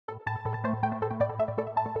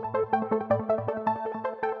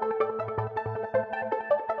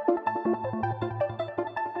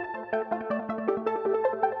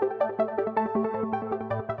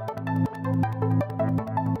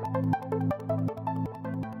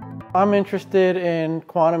I'm interested in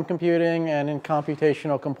quantum computing and in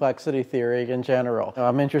computational complexity theory in general.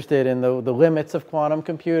 I'm interested in the limits of quantum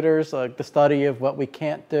computers, like the study of what we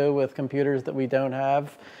can't do with computers that we don't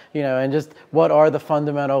have, and just what are the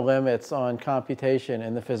fundamental limits on computation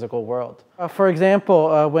in the physical world. For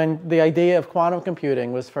example, when the idea of quantum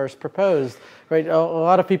computing was first proposed, right, a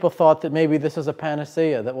lot of people thought that maybe this is a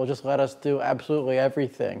panacea that will just let us do absolutely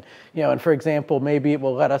everything. And for example, maybe it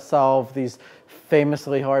will let us solve these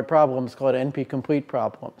famously hard problems called NP-complete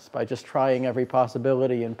problems by just trying every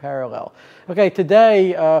possibility in parallel. Okay,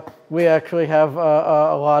 today we actually have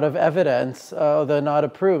a lot of evidence, though not a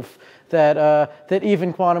proof, that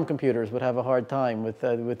even quantum computers would have a hard time with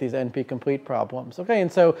these NP-complete problems. Okay,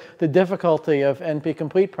 and so the difficulty of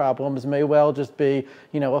NP-complete problems may well just be,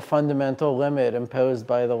 a fundamental limit imposed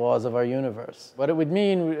by the laws of our universe. What it would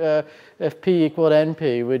mean if P equaled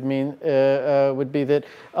NP would be that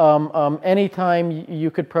anytime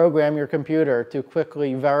you could program your computer to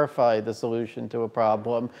quickly verify the solution to a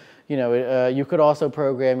problem, you could also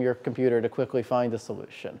program your computer to quickly find a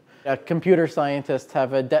solution. Computer scientists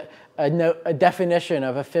have a definition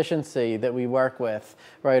of efficiency that we work with,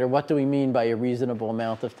 right? Or what do we mean by a reasonable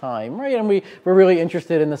amount of time, right? And we're really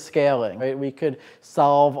interested in the scaling, right? We could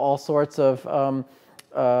solve all sorts of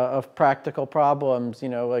practical problems,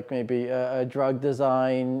 like maybe drug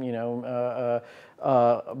design,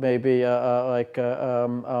 maybe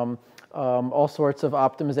all sorts of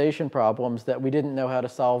optimization problems that we didn't know how to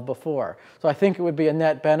solve before. So I think it would be a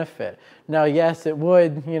net benefit. Now, yes, it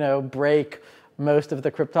would, break most of the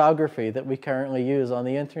cryptography that we currently use on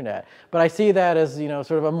the internet. But I see that as,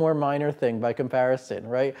 sort of a more minor thing by comparison,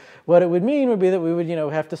 right? What it would mean would be that we would,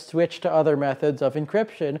 have to switch to other methods of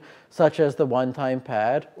encryption, such as the one-time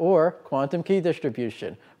pad or quantum key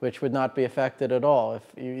distribution, which would not be affected at all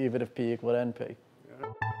even if P equaled NP.